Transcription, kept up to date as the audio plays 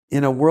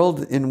in a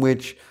world in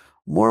which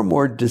more and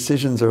more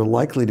decisions are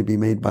likely to be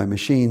made by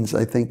machines,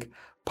 I think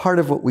part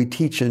of what we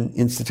teach in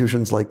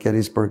institutions like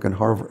Gettysburg and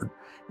Harvard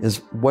is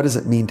what does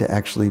it mean to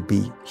actually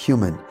be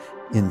human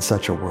in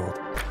such a world?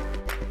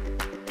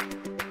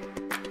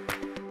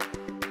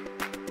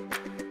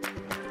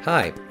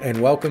 Hi,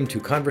 and welcome to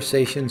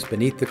Conversations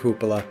Beneath the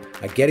Cupola,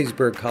 a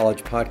Gettysburg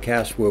College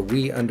podcast where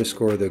we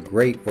underscore the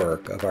great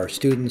work of our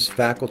students,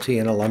 faculty,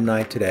 and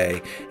alumni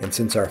today and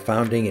since our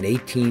founding in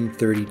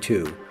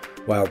 1832,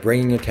 while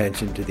bringing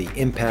attention to the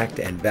impact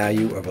and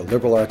value of a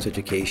liberal arts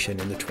education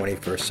in the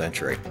 21st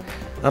century.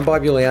 I'm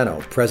Bob Iuliano,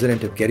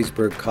 president of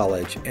Gettysburg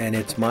College, and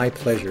it's my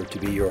pleasure to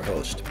be your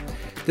host.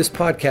 This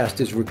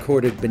podcast is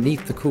recorded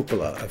beneath the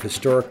cupola of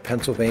historic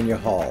Pennsylvania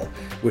Hall,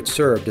 which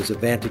served as a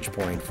vantage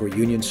point for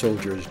Union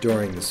soldiers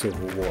during the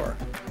Civil War.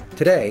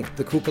 Today,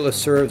 the cupola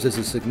serves as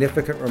a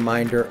significant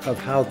reminder of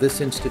how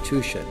this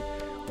institution,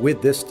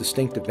 with this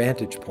distinctive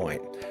vantage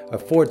point,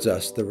 affords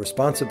us the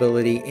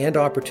responsibility and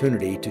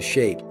opportunity to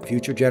shape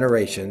future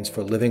generations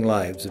for living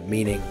lives of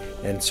meaning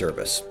and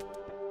service.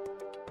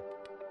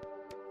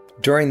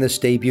 During this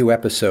debut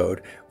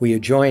episode, we are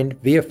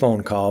joined via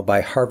phone call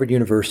by Harvard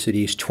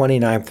University's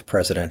 29th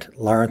president,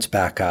 Lawrence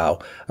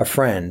Bacow, a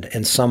friend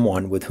and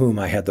someone with whom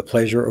I had the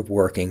pleasure of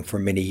working for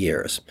many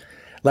years.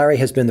 Larry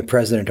has been the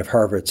president of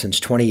Harvard since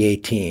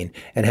 2018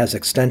 and has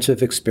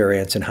extensive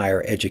experience in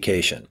higher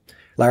education.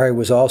 Larry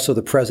was also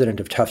the president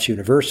of Tufts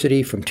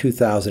University from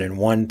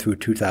 2001 through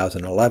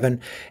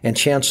 2011 and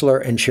chancellor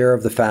and chair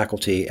of the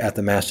faculty at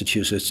the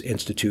Massachusetts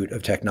Institute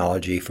of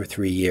Technology for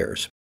 3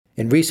 years.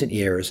 In recent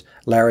years,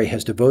 Larry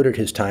has devoted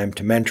his time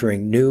to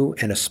mentoring new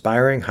and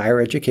aspiring higher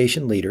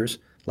education leaders,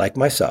 like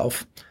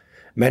myself,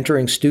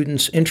 mentoring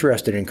students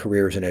interested in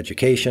careers in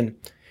education,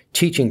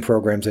 teaching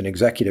programs in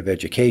executive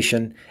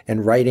education,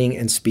 and writing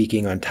and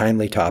speaking on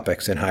timely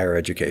topics in higher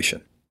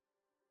education.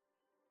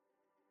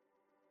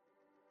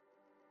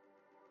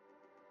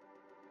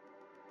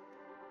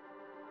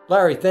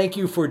 Larry, thank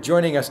you for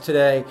joining us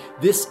today.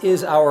 This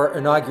is our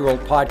inaugural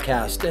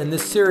podcast, and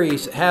this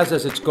series has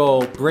as its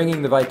goal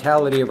bringing the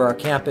vitality of our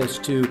campus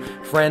to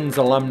friends,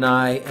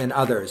 alumni, and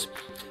others.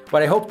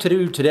 What I hope to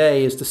do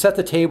today is to set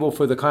the table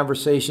for the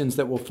conversations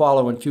that will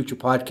follow in future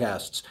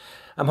podcasts.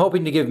 I'm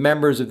hoping to give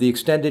members of the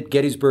extended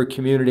Gettysburg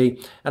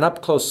community an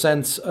up-close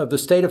sense of the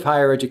state of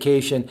higher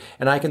education,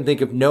 and I can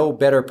think of no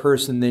better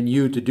person than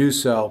you to do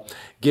so,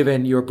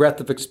 given your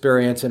breadth of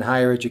experience in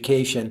higher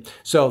education.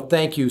 So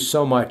thank you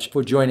so much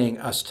for joining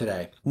us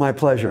today. My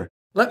pleasure.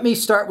 Let me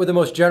start with the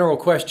most general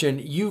question.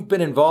 You've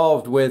been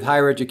involved with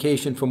higher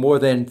education for more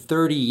than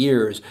 30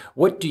 years.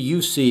 What do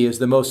you see as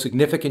the most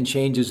significant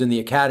changes in the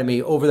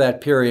academy over that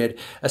period,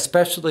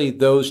 especially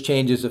those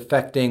changes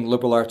affecting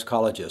liberal arts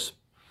colleges?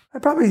 I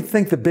probably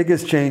think the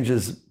biggest change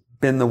has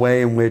been the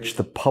way in which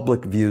the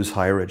public views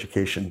higher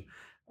education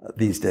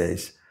these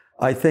days.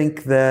 I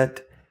think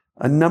that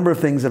a number of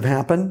things have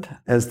happened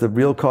as the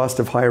real cost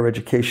of higher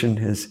education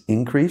has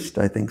increased.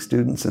 I think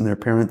students and their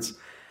parents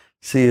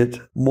see it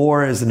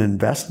more as an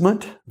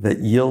investment that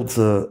yields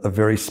a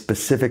very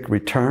specific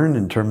return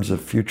in terms of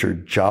future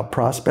job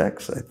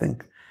prospects. I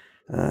think,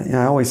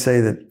 I always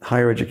say that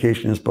higher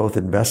education is both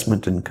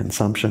investment and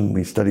consumption.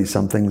 We study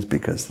some things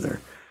because they're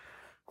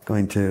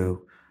going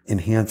to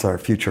enhance our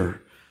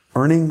future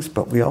earnings,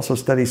 but we also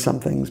study some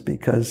things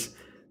because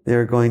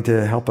they're going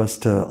to help us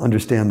to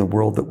understand the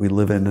world that we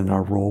live in and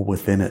our role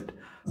within it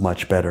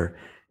much better.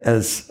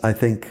 As I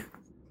think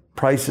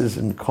prices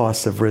and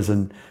costs have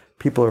risen,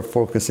 people are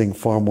focusing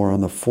far more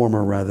on the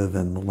former rather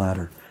than the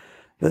latter.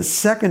 The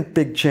second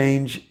big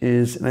change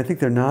is, and I think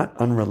they're not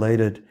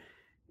unrelated,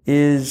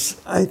 is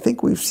I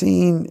think we've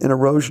seen an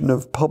erosion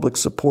of public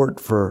support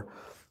for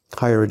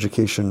higher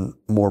education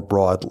more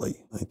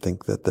broadly. I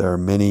think that there are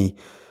many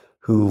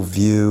who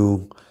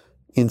view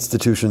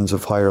institutions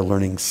of higher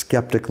learning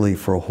skeptically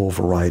for a whole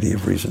variety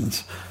of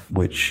reasons,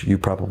 which you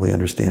probably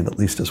understand at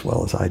least as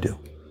well as I do.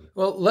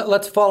 Well,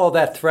 let's follow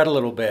that thread a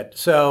little bit.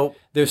 So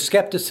there's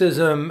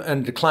skepticism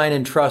and decline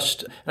in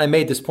trust. I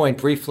made this point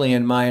briefly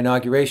in my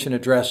inauguration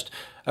address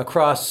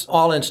across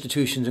all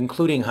institutions,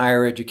 including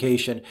higher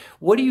education.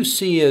 What do you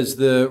see as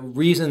the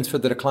reasons for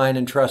the decline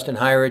in trust in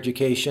higher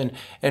education?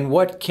 And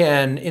what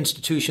can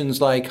institutions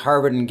like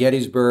Harvard and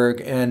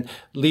Gettysburg and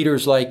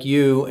leaders like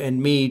you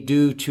and me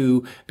do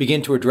to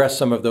begin to address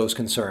some of those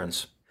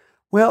concerns?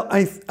 Well,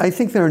 I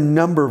think there are a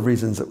number of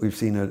reasons that we've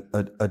seen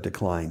a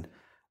decline.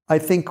 I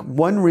think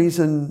one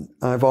reason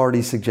I've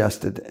already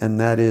suggested, and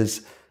that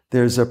is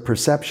there's a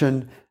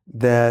perception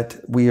that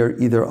we are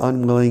either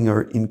unwilling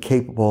or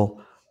incapable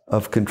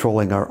of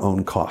controlling our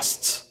own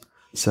costs.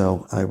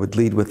 So I would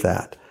lead with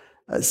that.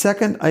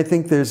 Second, I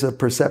think there's a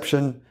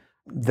perception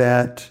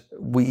that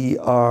we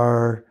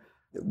are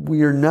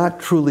not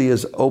truly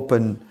as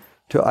open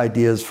to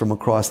ideas from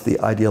across the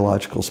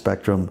ideological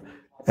spectrum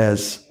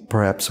as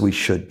perhaps we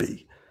should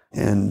be.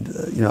 And,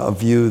 a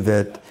view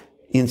that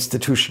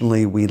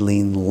institutionally we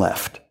lean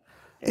left.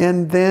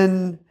 And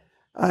then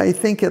I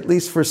think at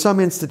least for some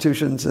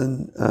institutions,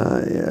 and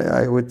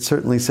I would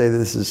certainly say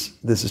this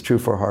is true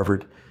for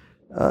Harvard,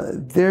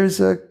 there's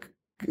a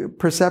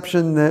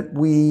perception that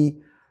we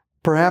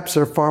perhaps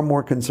are far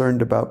more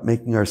concerned about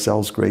making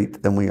ourselves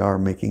great than we are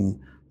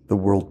making the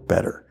world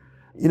better.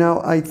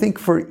 I think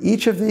for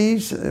each of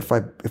these, if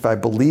I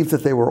believe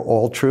that they were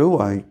all true,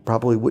 I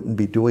probably wouldn't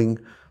be doing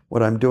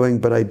what I'm doing,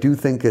 but I do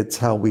think it's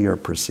how we are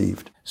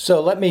perceived.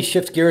 So let me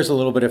shift gears a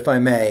little bit, if I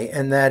may,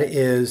 and that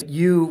is,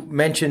 you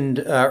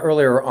mentioned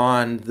earlier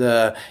on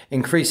the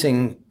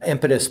increasing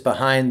impetus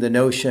behind the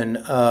notion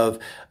of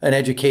an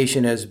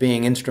education as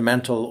being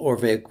instrumental or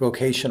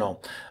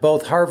vocational.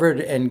 Both Harvard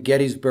and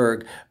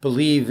Gettysburg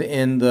believe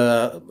in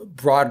the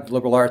broad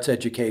liberal arts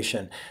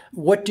education.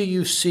 What do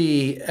you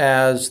see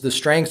as the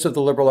strengths of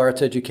the liberal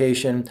arts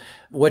education?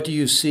 What do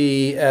you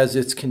see as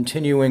its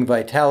continuing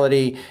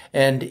vitality?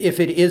 And if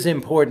it is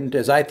important,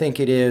 as I think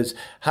it is,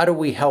 how do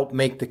we help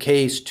make the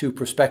case to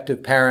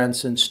prospective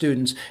parents and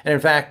students, and in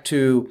fact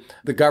to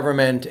the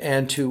government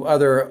and to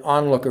other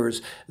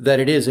onlookers, that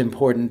it is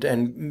important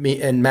and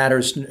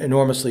matters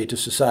enormously to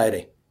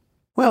society?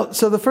 Well,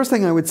 so the first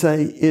thing I would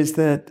say is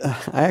that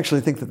I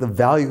actually think that the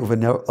value of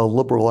a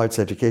liberal arts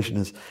education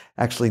has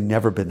actually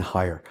never been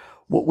higher.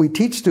 What we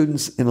teach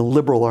students in a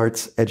liberal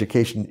arts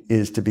education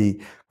is to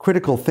be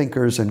critical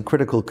thinkers and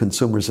critical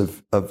consumers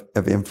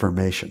of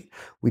information.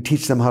 We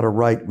teach them how to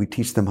write. We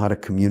teach them how to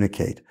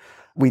communicate.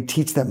 We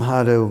teach them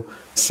how to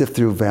sift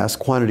through vast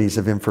quantities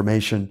of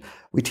information.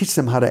 We teach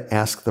them how to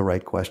ask the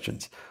right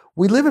questions.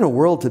 We live in a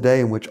world today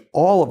in which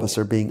all of us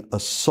are being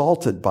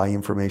assaulted by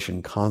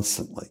information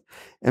constantly.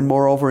 And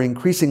moreover,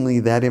 increasingly,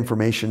 that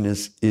information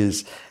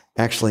is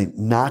actually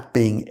not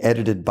being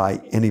edited by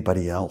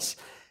anybody else.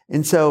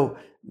 And so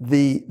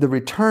the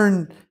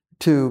return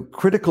to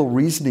critical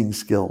reasoning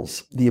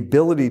skills, the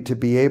ability to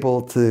be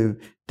able to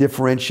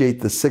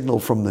differentiate the signal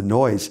from the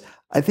noise,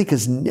 I think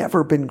has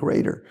never been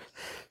greater.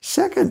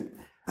 Second,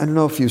 I don't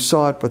know if you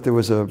saw it, but there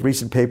was a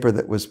recent paper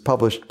that was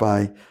published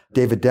by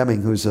David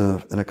Deming, who's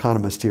an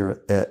economist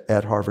here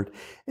at Harvard.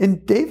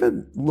 And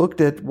David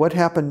looked at what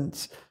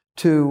happens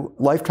to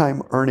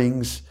lifetime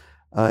earnings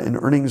and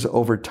earnings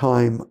over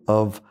time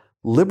of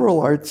liberal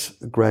arts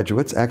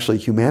graduates, actually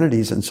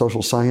humanities and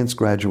social science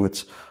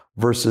graduates,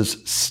 versus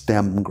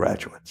STEM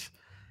graduates.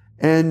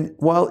 And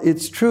while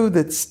it's true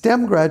that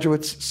STEM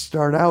graduates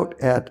start out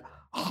at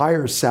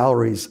higher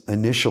salaries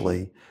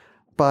initially,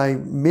 by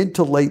mid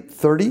to late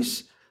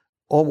 30s,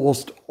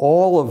 almost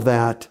all of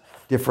that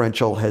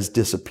differential has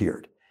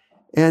disappeared.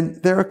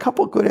 And there are a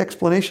couple good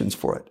explanations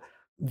for it.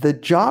 The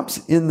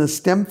jobs in the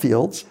STEM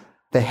fields,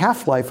 the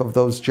half-life of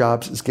those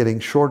jobs is getting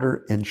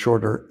shorter and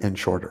shorter and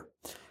shorter.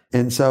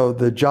 And so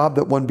the job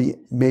that one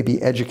may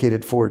be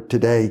educated for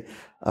today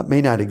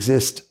may not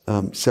exist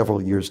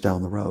several years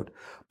down the road.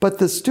 But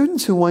the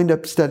students who wind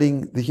up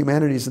studying the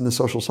humanities and the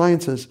social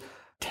sciences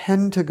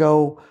tend to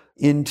go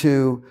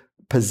into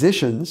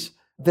positions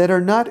that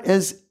are not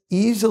as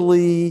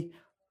easily,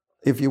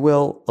 if you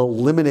will,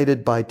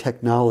 eliminated by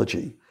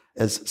technology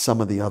as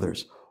some of the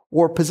others,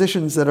 or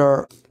positions that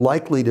are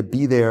likely to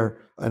be there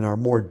and are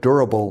more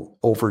durable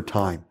over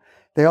time.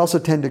 They also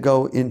tend to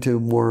go into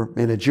more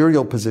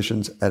managerial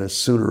positions at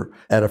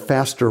a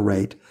faster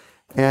rate.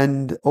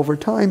 And over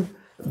time,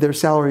 their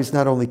salaries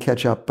not only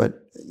catch up, but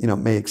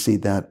may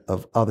exceed that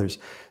of others.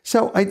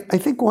 So I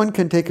think one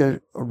can take a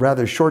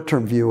rather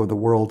short-term view of the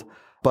world,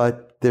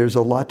 but there's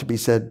a lot to be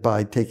said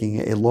by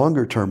taking a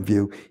longer-term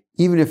view,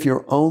 even if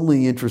you're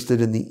only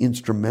interested in the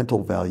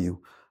instrumental value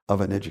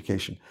of an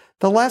education.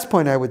 The last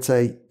point I would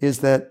say is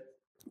that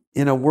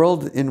in a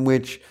world in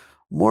which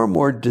more and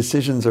more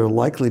decisions are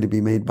likely to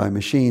be made by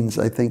machines,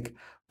 I think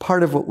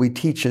part of what we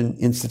teach in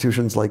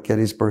institutions like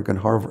Gettysburg and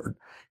Harvard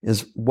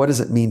is what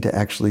does it mean to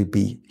actually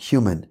be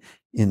human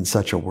in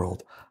such a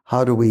world?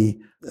 How do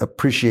we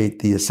appreciate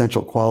the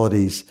essential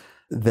qualities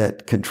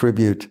that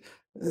contribute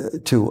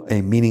to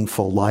a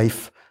meaningful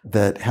life,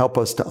 that help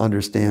us to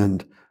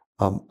understand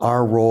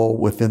our role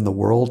within the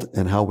world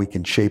and how we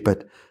can shape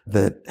it,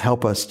 that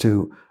help us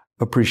to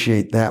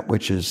appreciate that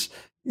which is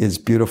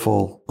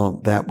beautiful,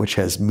 that which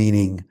has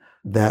meaning,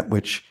 that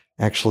which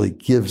actually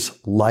gives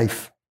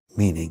life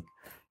meaning.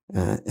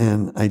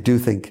 And I do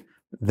think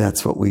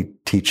that's what we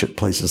teach at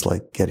places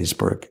like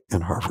Gettysburg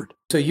and Harvard.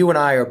 So you and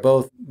I are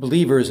both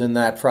believers in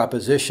that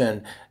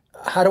proposition.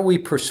 How do we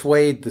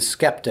persuade the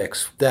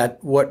skeptics that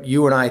what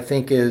you and I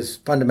think is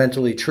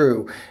fundamentally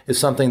true is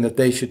something that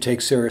they should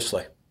take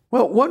seriously?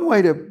 Well, one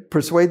way to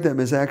persuade them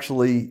is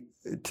actually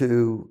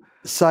to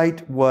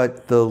cite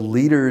what the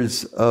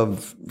leaders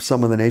of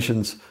some of the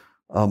nation's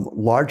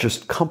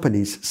largest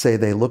companies say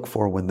they look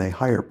for when they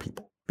hire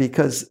people.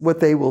 Because what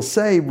they will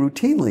say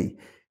routinely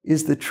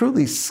is the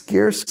truly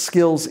scarce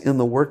skills in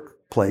the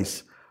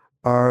workplace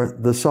are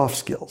the soft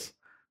skills.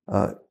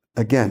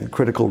 Again,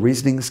 critical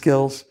reasoning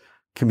skills,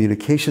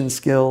 communication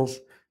skills,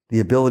 the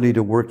ability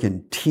to work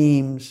in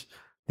teams,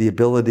 the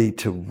ability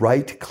to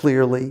write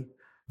clearly.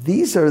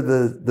 These are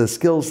the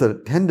skills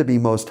that tend to be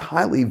most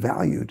highly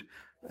valued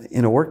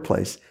in a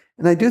workplace.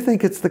 And I do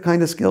think it's the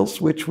kind of skills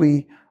which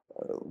we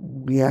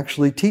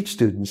actually teach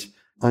students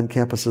on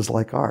campuses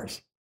like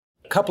ours.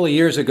 couple of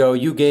years ago,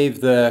 you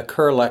gave the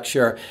Kerr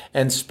Lecture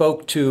and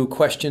spoke to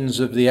questions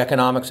of the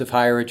economics of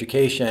higher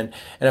education.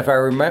 And if I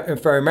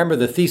remember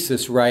the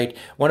thesis right,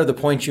 one of the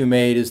points you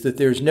made is that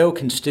there's no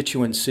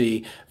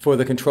constituency for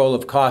the control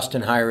of cost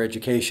in higher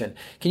education.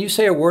 Can you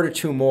say a word or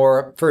two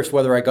more? First,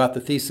 whether I got the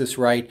thesis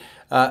right.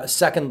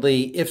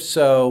 Secondly, if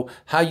so,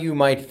 how you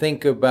might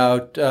think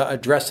about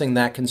addressing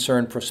that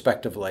concern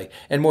prospectively,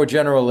 and more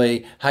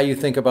generally, how you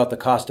think about the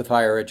cost of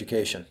higher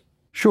education.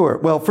 Sure.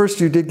 Well, first,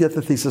 you did get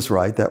the thesis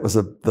right. That was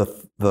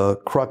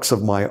the crux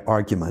of my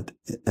argument,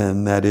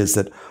 and that is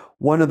that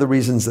one of the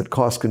reasons that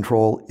cost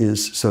control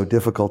is so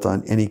difficult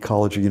on any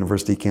college or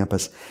university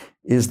campus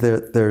is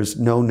that there's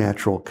no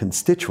natural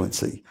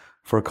constituency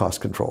for cost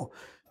control.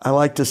 I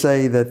like to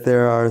say that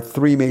there are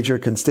three major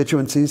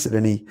constituencies that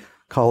any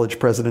college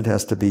president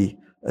has to be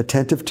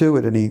attentive to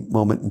at any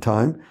moment in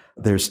time.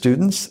 There's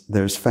students,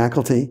 there's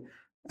faculty,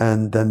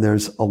 and then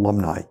there's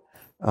alumni.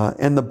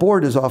 And the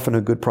board is often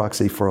a good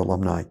proxy for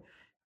alumni.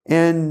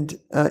 And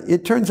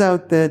it turns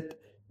out that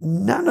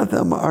none of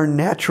them are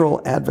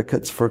natural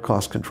advocates for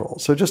cost control.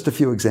 So just a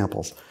few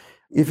examples.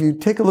 If you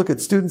take a look at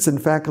students and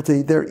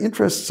faculty, their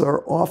interests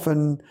are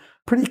often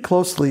pretty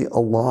closely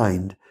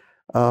aligned.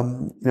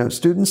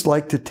 Students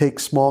like to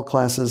take small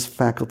classes,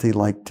 faculty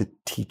like to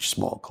teach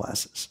small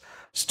classes.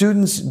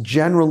 Students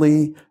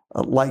generally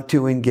like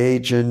to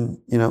engage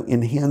in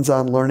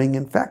hands-on learning,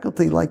 and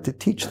faculty like to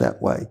teach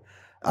that way.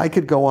 I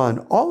could go on.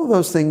 All of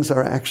those things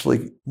are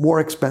actually more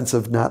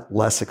expensive, not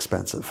less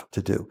expensive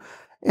to do.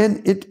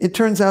 And it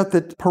turns out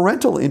that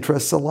parental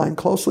interests align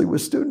closely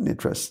with student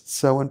interests.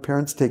 So when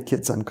parents take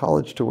kids on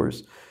college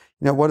tours,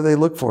 what do they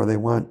look for? They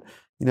want,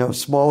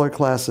 smaller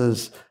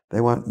classes.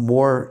 They want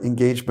more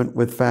engagement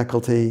with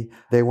faculty.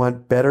 They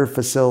want better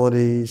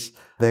facilities.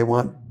 They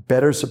want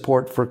better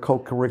support for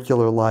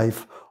co-curricular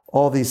life.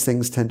 All these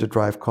things tend to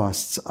drive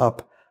costs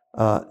up,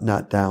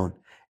 not down.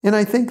 And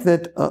I think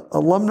that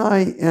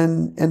alumni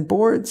and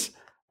boards,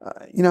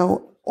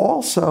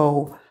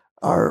 also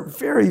are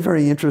very,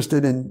 very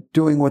interested in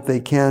doing what they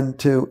can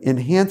to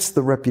enhance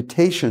the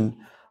reputation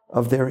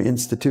of their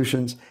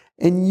institutions.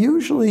 And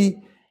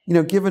usually,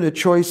 given a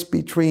choice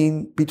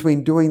between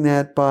doing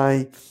that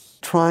by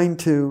trying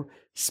to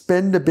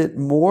spend a bit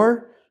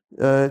more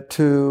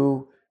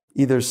to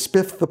either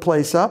spiff the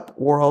place up,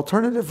 or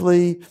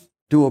alternatively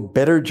do a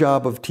better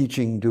job of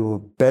teaching, do a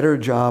better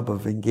job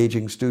of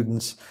engaging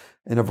students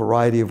in a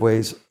variety of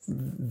ways,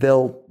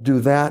 they'll do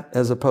that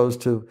as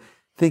opposed to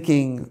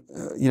thinking,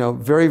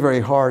 very, very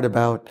hard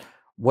about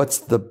what's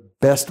the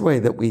best way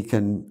that we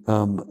can,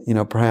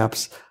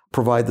 perhaps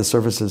provide the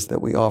services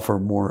that we offer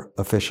more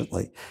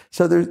efficiently.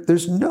 So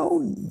there's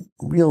no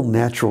real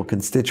natural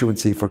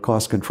constituency for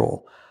cost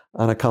control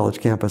on a college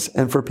campus.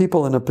 And for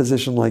people in a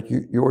position like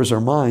yours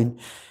or mine,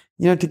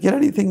 to get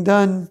anything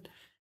done,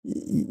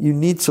 you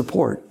need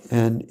support.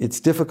 And it's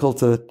difficult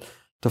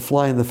to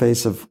fly in the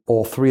face of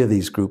all three of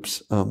these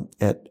groups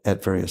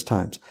at various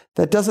times.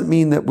 That doesn't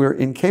mean that we're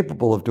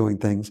incapable of doing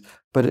things,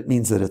 but it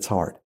means that it's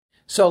hard.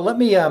 So let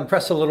me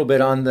press a little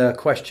bit on the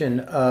question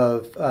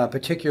of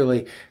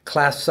particularly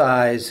class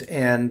size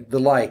and the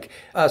like.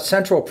 A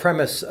central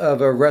premise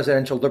of a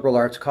residential liberal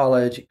arts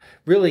college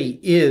really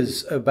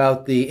is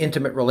about the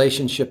intimate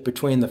relationship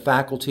between the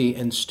faculty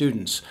and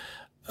students.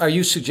 Are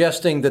you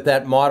suggesting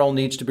that model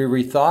needs to be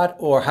rethought,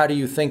 or how do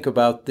you think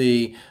about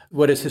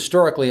what has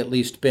historically at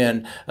least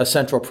been a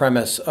central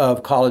premise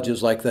of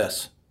colleges like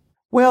this?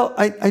 Well,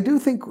 I do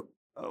think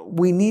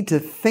we need to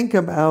think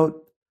about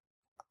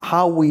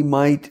how we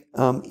might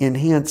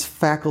enhance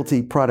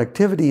faculty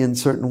productivity in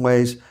certain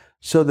ways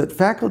so that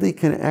faculty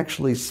can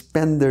actually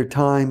spend their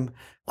time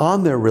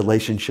on their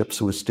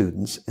relationships with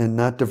students and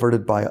not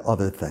diverted by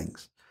other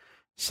things.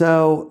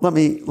 So let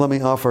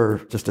me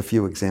offer just a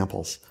few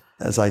examples.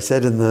 As I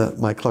said in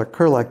my Clark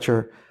Kerr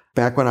lecture,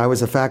 back when I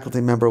was a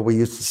faculty member, we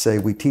used to say,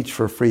 we teach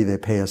for free, they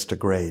pay us to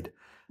grade.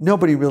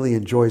 Nobody really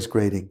enjoys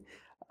grading.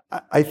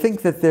 I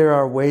think that there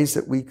are ways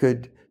that we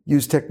could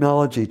use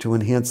technology to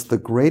enhance the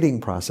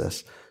grading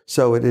process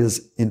so it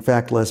is, in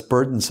fact, less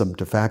burdensome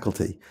to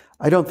faculty.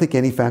 I don't think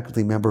any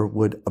faculty member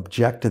would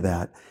object to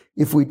that.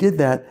 If we did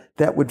that,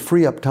 that would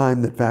free up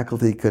time that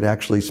faculty could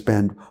actually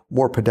spend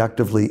more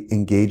productively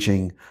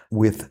engaging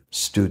with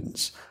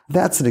students.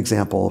 That's an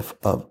example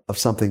of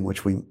something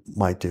which we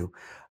might do.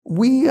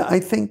 We, I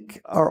think,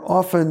 are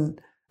often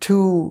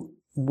too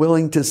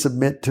willing to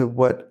submit to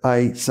what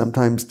I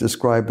sometimes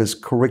describe as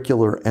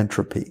curricular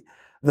entropy.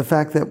 The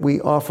fact that we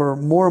offer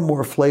more and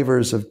more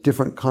flavors of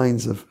different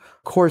kinds of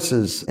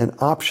courses and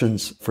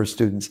options for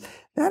students,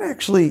 that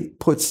actually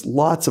puts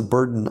lots of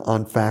burden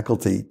on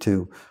faculty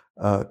to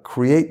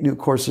create new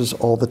courses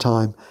all the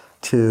time,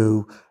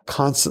 to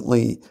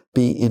constantly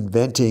be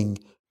inventing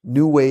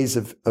new ways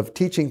of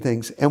teaching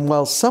things. And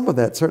while some of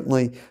that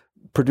certainly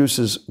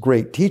produces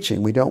great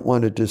teaching, we don't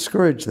want to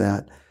discourage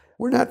that,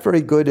 we're not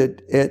very good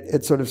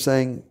at sort of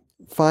saying,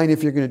 fine,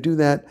 if you're going to do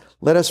that,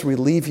 let us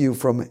relieve you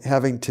from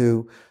having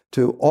to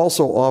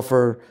also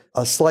offer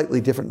a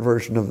slightly different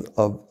version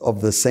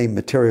of the same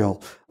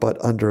material,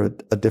 but under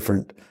a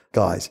different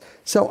guys.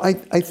 So I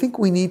think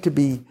we need to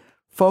be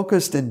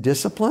focused and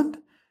disciplined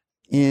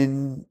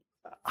in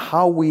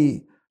how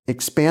we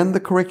expand the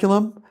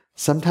curriculum.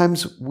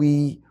 Sometimes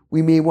we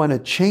may want to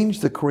change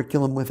the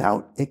curriculum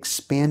without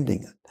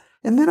expanding it.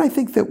 And then I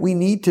think that we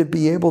need to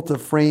be able to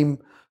frame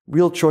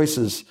real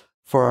choices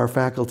for our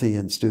faculty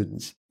and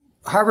students.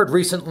 Harvard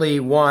recently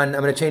won,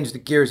 I'm going to change the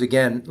gears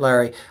again,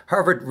 Larry.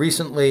 Harvard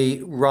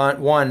recently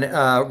won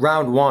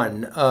round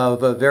one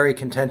of a very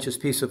contentious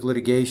piece of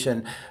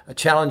litigation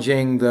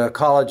challenging the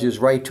college's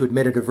right to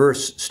admit a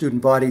diverse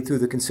student body through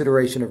the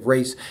consideration of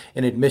race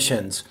in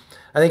admissions.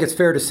 I think it's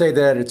fair to say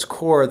that at its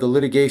core, the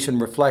litigation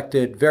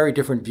reflected very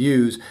different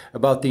views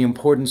about the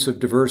importance of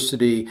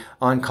diversity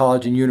on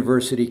college and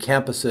university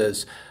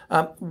campuses.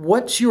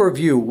 What's your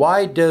view?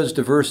 Why does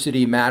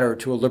diversity matter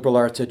to a liberal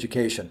arts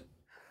education?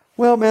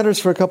 Well, it matters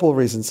for a couple of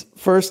reasons.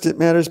 First, it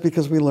matters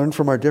because we learn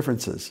from our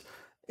differences.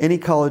 Any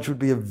college would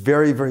be a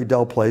very, very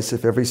dull place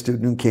if every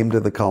student who came to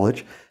the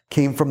college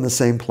came from the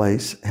same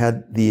place,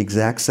 had the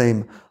exact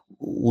same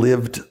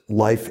lived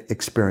life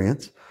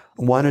experience,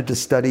 wanted to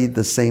study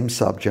the same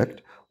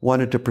subject,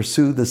 wanted to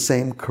pursue the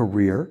same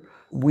career.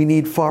 We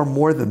need far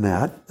more than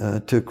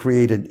that to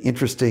create an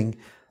interesting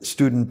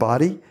student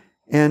body.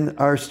 And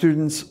our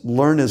students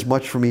learn as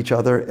much from each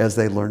other as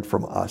they learn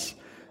from us.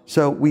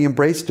 So we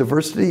embrace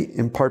diversity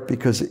in part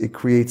because it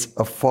creates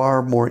a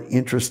far more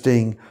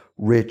interesting,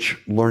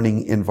 rich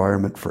learning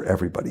environment for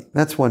everybody.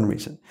 That's one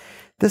reason.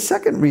 The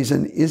second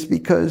reason is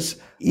because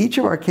each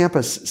of our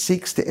campus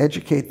seeks to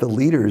educate the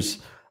leaders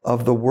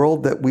of the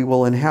world that we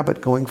will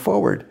inhabit going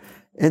forward.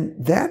 And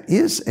that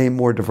is a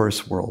more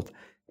diverse world.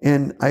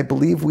 And I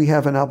believe we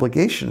have an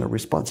obligation, a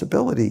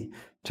responsibility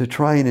to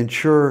try and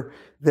ensure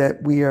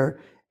that we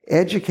are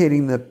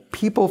educating the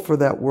people for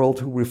that world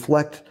who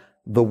reflect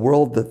the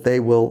world that they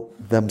will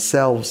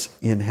themselves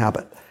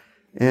inhabit.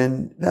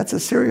 And that's a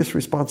serious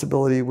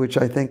responsibility, which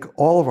I think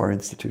all of our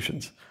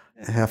institutions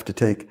have to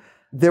take.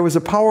 There was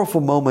a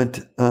powerful moment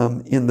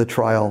in the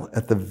trial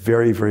at the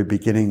very, very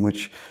beginning,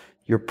 which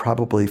you're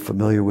probably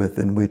familiar with,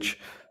 in which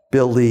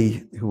Bill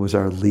Lee, who was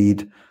our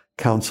lead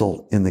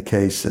counsel in the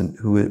case and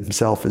who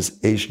himself is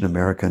Asian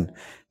American,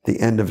 at the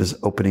end of his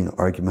opening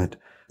argument,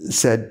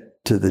 said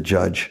to the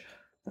judge,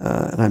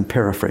 and I'm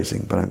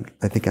paraphrasing, but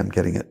I think I'm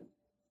getting it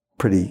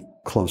pretty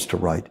close to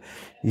right.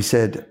 He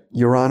said,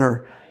 "Your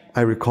Honor,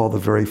 I recall the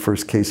very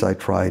first case I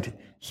tried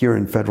here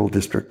in federal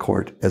district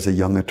court as a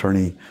young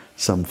attorney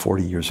some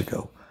 40 years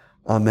ago.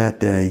 On that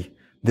day,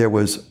 there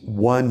was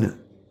one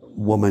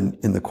woman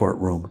in the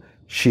courtroom.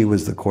 She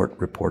was the court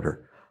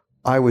reporter.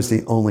 I was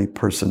the only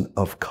person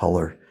of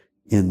color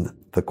in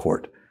the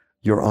court.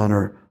 Your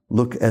Honor,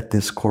 look at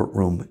this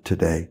courtroom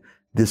today.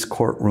 This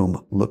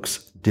courtroom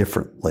looks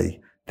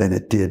differently than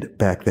it did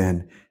back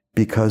then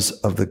because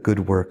of the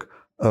good work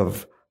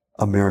of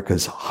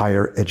America's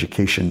higher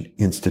education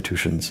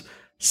institutions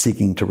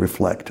seeking to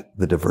reflect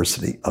the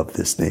diversity of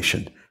this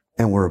nation.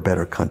 And we're a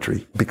better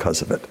country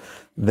because of it."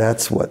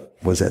 That's what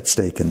was at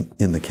stake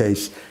in the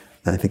case.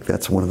 And I think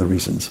that's one of the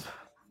reasons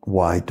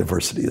why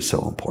diversity is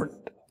so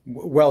important.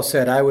 Well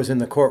said. I was in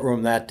the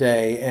courtroom that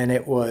day, and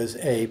it was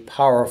a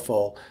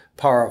powerful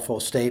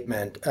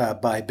statement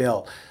by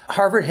Bill.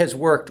 Harvard has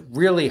worked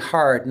really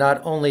hard, not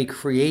only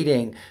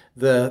creating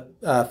the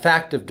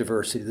fact of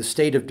diversity, the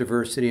state of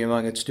diversity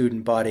among its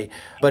student body,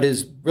 but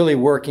is really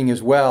working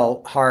as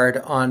well hard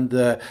on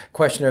the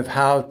question of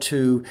how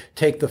to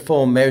take the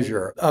full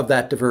measure of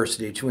that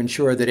diversity to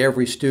ensure that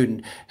every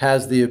student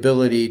has the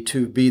ability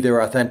to be their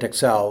authentic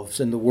selves.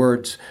 In the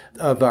words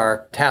of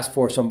our task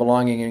force on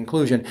belonging and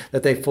inclusion,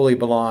 that they fully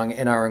belong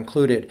and are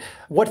included.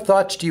 What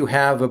thoughts do you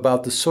have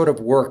about the sort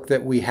of work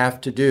that we have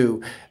to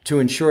do to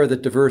ensure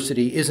that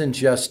diversity isn't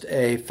just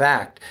a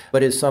fact,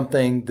 but is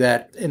something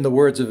that, in the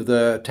words of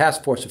the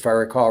task force, if I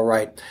recall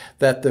right,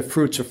 that the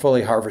fruits are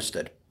fully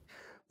harvested?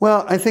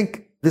 Well, I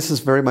think this is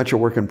very much a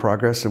work in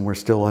progress, and we're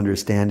still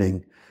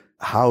understanding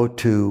how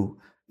to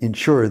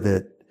ensure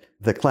that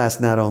the class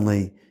not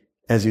only,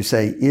 as you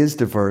say, is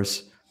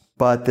diverse,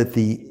 but that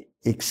the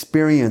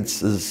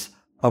experiences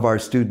of our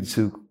students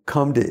who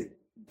come to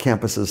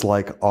campuses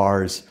like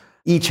ours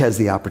each has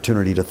the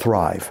opportunity to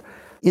thrive.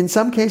 In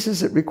some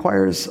cases, it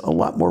requires a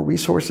lot more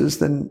resources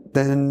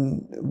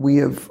than we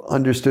have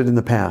understood in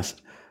the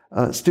past.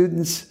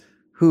 Students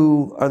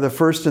who are the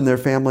first in their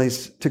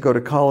families to go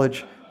to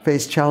college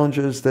face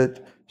challenges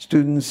that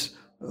students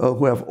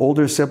who have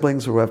older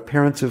siblings or who have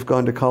parents who've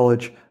gone to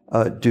college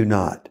do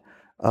not.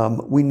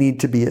 We need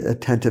to be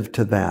attentive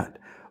to that.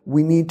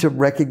 We need to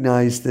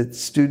recognize that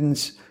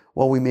students,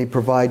 while we may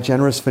provide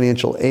generous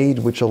financial aid,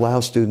 which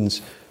allows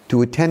students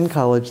to attend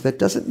college, that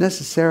doesn't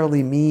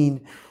necessarily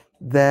mean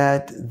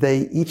that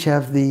they each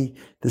have the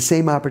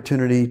same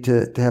opportunity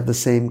to have the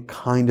same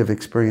kind of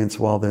experience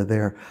while they're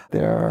there.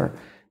 There are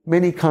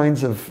many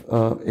kinds of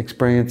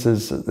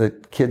experiences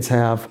that kids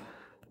have,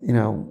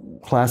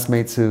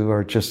 classmates who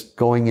are just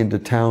going into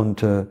town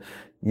to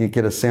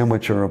get a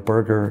sandwich or a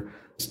burger.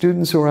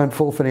 Students who are on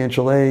full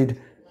financial aid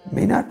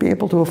may not be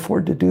able to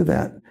afford to do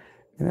that.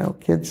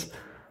 Kids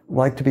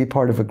like to be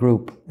part of a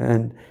group.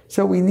 And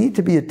so we need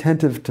to be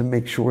attentive to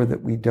make sure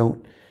that we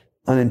don't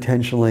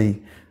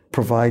unintentionally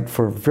provide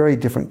for very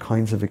different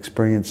kinds of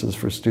experiences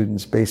for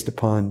students based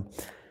upon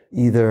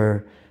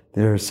either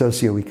their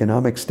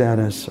socioeconomic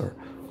status or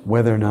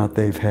whether or not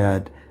they've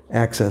had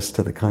access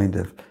to the kind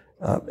of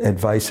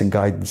advice and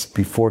guidance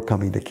before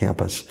coming to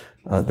campus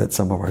that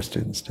some of our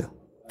students do.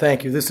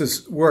 Thank you. This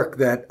is work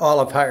that all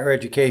of higher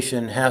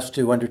education has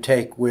to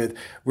undertake with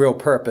real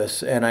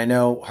purpose, and I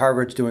know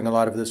Harvard's doing a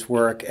lot of this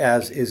work,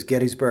 as is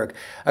Gettysburg.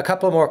 A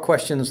couple more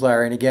questions,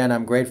 Larry, and again,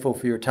 I'm grateful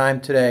for your time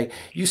today.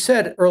 You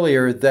said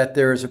earlier that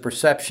there is a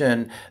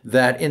perception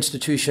that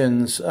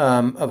institutions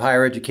of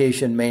higher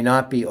education may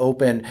not be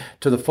open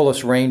to the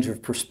fullest range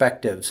of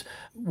perspectives.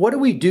 What do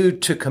we do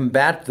to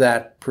combat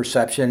that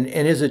perception,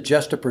 and is it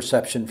just a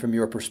perception from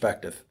your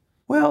perspective?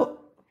 Well,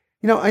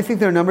 I think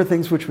there are a number of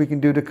things which we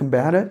can do to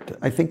combat it.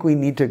 I think we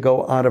need to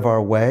go out of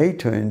our way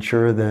to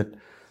ensure that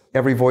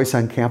every voice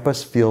on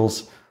campus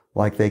feels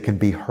like they can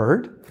be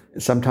heard.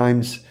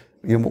 Sometimes,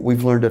 what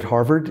we've learned at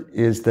Harvard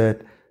is that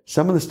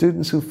some of the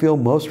students who feel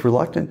most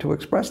reluctant to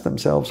express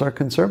themselves are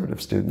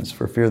conservative students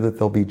for fear that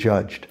they'll be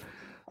judged.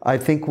 I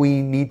think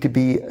we need to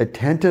be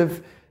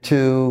attentive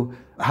to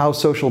how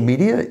social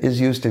media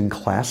is used in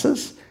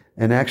classes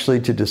and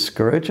actually to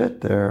discourage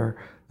it.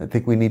 I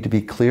think we need to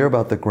be clear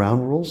about the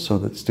ground rules so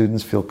that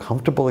students feel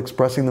comfortable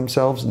expressing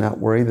themselves and not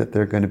worry that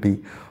they're going to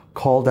be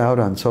called out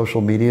on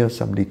social media.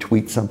 Somebody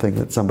tweets something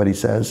that somebody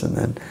says and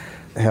then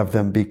have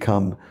them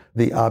become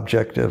the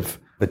object of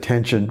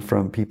attention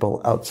from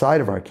people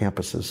outside of our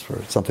campuses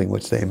for something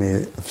which they may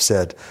have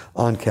said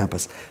on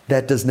campus.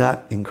 That does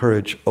not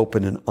encourage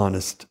open and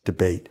honest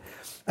debate.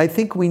 I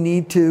think we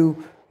need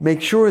to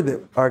make sure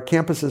that our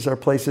campuses are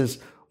places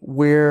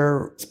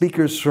where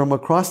speakers from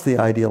across the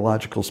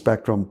ideological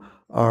spectrum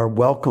are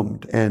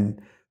welcomed and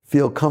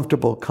feel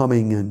comfortable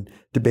coming and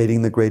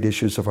debating the great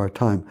issues of our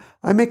time.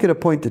 I make it a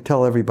point to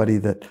tell everybody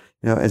that,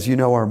 as you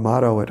know, our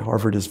motto at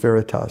Harvard is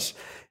Veritas.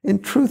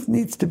 And truth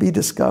needs to be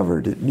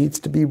discovered. It needs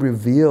to be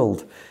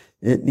revealed.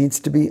 It needs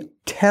to be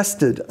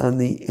tested on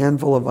the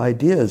anvil of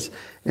ideas.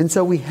 And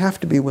so we have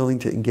to be willing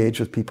to engage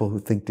with people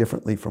who think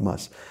differently from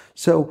us.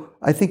 So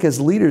I think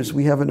as leaders,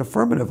 we have an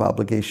affirmative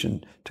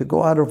obligation to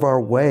go out of our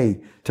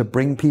way to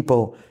bring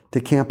people to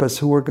campus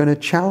who are going to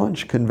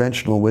challenge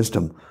conventional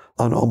wisdom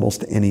on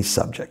almost any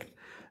subject.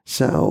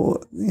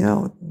 So,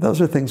 those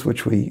are things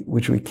which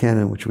we can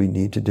and which we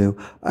need to do.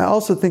 I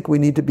also think we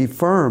need to be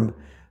firm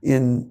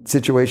in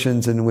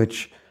situations in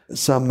which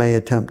some may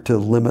attempt to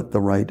limit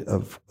the right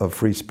of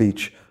free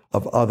speech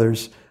of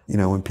others.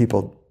 When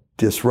people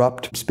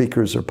disrupt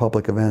speakers or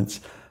public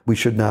events, we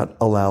should not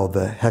allow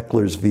the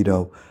heckler's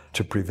veto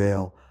to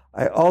prevail.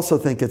 I also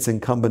think it's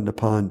incumbent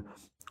upon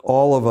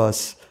all of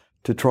us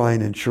to try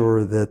and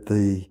ensure that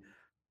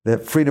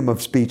that freedom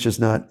of speech is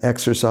not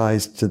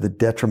exercised to the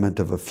detriment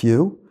of a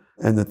few,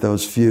 and that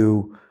those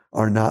few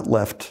are not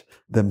left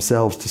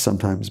themselves to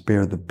sometimes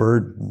bear the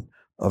burden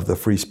of the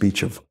free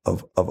speech of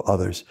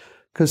others.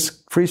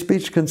 Because free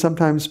speech can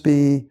sometimes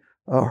be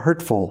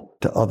hurtful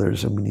to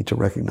others, and we need to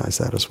recognize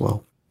that as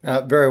well.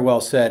 Very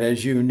well said.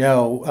 As you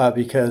know,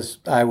 because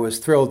I was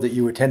thrilled that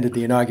you attended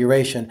the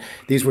inauguration,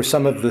 these were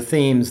some of the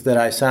themes that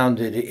I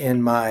sounded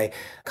in my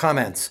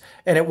comments.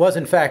 And it was,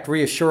 in fact,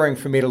 reassuring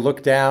for me to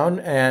look down.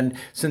 And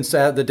since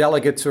the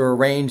delegates are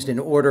arranged in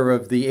order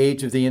of the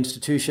age of the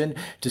institution,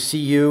 to see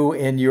you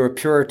in your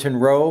Puritan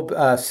robe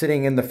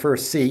sitting in the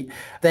first seat.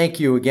 Thank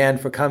you again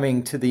for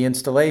coming to the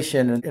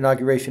installation and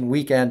inauguration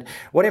weekend.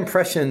 What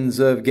impressions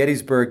of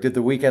Gettysburg did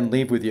the weekend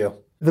leave with you?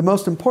 The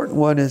most important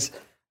one is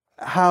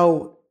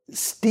how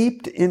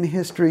steeped in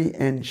history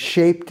and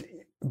shaped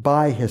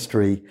by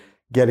history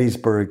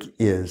Gettysburg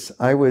is.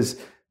 I was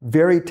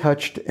very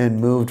touched and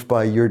moved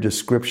by your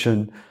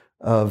description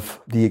of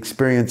the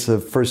experience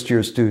of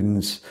first-year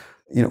students,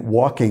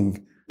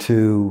 walking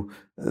to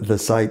the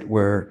site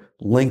where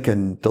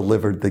Lincoln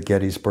delivered the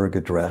Gettysburg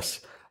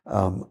Address,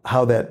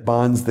 how that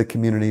bonds the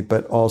community,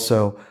 but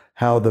also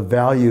how the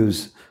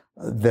values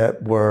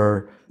that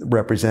were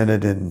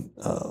represented in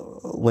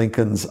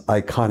Lincoln's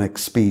iconic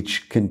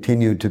speech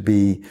continue to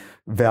be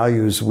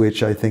values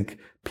which I think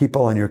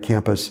people on your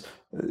campus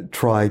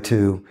try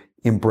to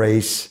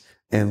embrace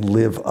and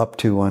live up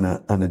to on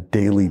a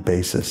daily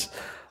basis.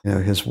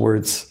 His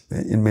words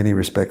in many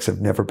respects have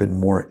never been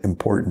more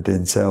important.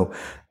 And so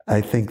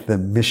I think the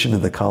mission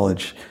of the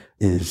college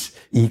is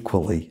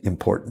equally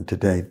important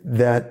today.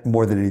 That,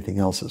 more than anything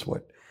else, is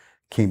what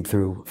came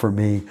through for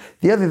me.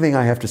 The other thing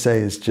I have to say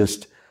is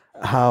just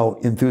how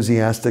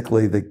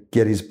enthusiastically the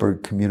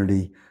Gettysburg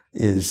community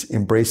is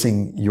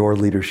embracing your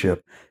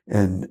leadership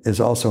and is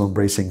also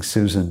embracing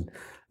Susan.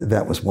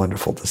 That was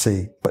wonderful to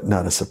see, but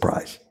not a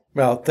surprise.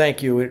 Well,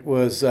 thank you. It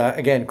was,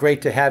 again,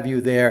 great to have you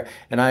there,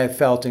 and I have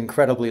felt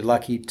incredibly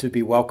lucky to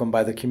be welcomed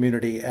by the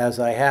community as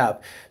I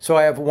have. So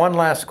I have one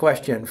last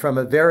question from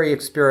a very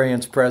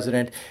experienced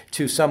president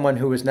to someone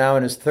who is now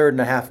in his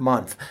 3.5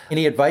 month.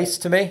 Any advice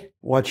to me?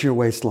 Watch your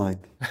waistline.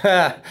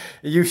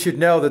 You should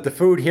know that the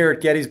food here at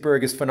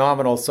Gettysburg is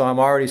phenomenal, so I'm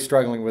already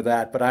struggling with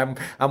that, but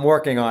I'm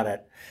working on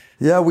it.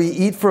 Yeah, we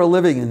eat for a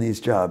living in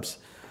these jobs.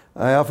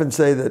 I often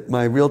say that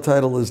my real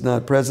title is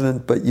not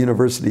president, but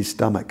university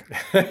stomach.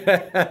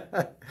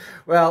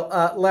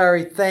 Well,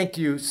 Larry, thank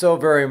you so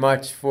very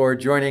much for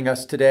joining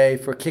us today,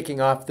 for kicking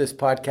off this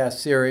podcast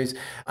series.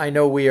 I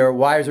know we are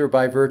wiser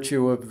by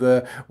virtue of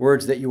the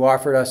words that you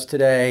offered us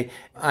today.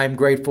 I'm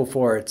grateful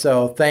for it.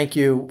 So thank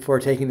you for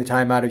taking the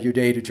time out of your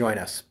day to join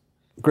us.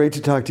 Great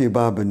to talk to you,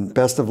 Bob, and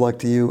best of luck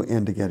to you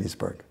and to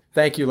Gettysburg.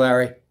 Thank you,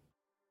 Larry.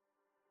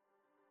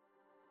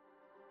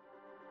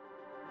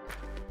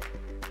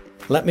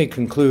 Let me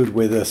conclude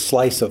with a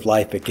slice of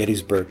life at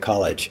Gettysburg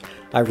College.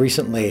 I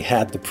recently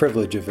had the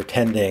privilege of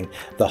attending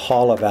the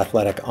Hall of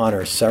Athletic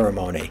Honors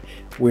ceremony,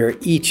 where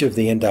each of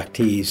the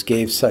inductees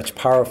gave such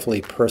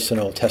powerfully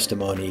personal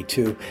testimony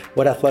to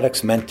what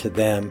athletics meant to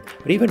them,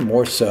 but even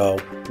more so,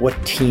 what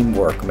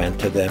teamwork meant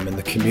to them in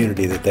the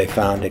community that they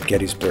found at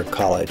Gettysburg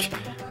College.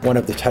 One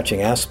of the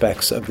touching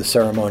aspects of the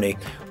ceremony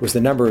was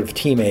the number of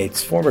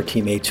teammates, former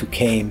teammates, who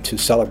came to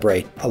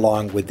celebrate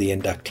along with the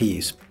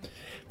inductees.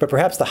 But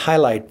perhaps the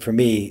highlight for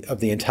me of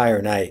the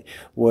entire night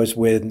was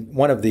when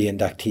one of the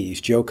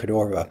inductees, Joe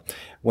Cordova,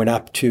 went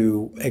up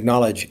to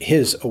acknowledge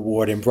his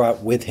award and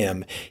brought with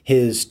him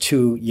his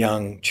 2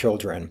 young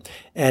children.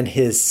 And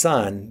his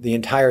son, the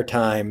entire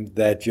time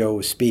that Joe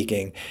was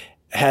speaking,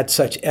 had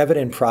such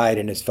evident pride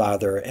in his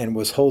father and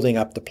was holding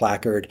up the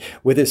placard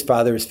with his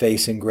father's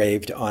face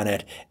engraved on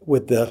it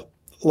with the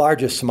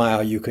largest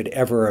smile you could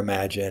ever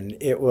imagine.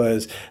 It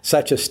was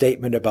such a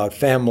statement about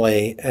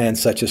family and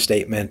such a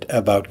statement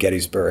about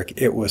Gettysburg.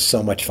 It was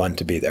so much fun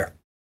to be there.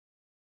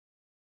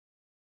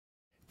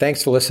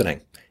 Thanks for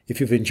listening.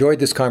 If you've enjoyed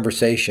this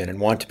conversation and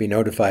want to be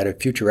notified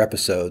of future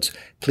episodes,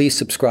 please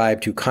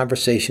subscribe to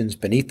Conversations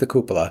Beneath the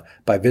Cupola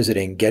by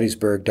visiting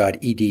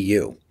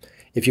gettysburg.edu.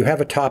 If you have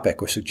a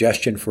topic or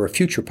suggestion for a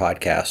future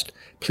podcast,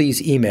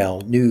 please email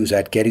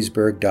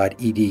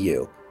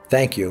news@gettysburg.edu.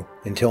 Thank you.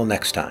 Until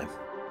next time.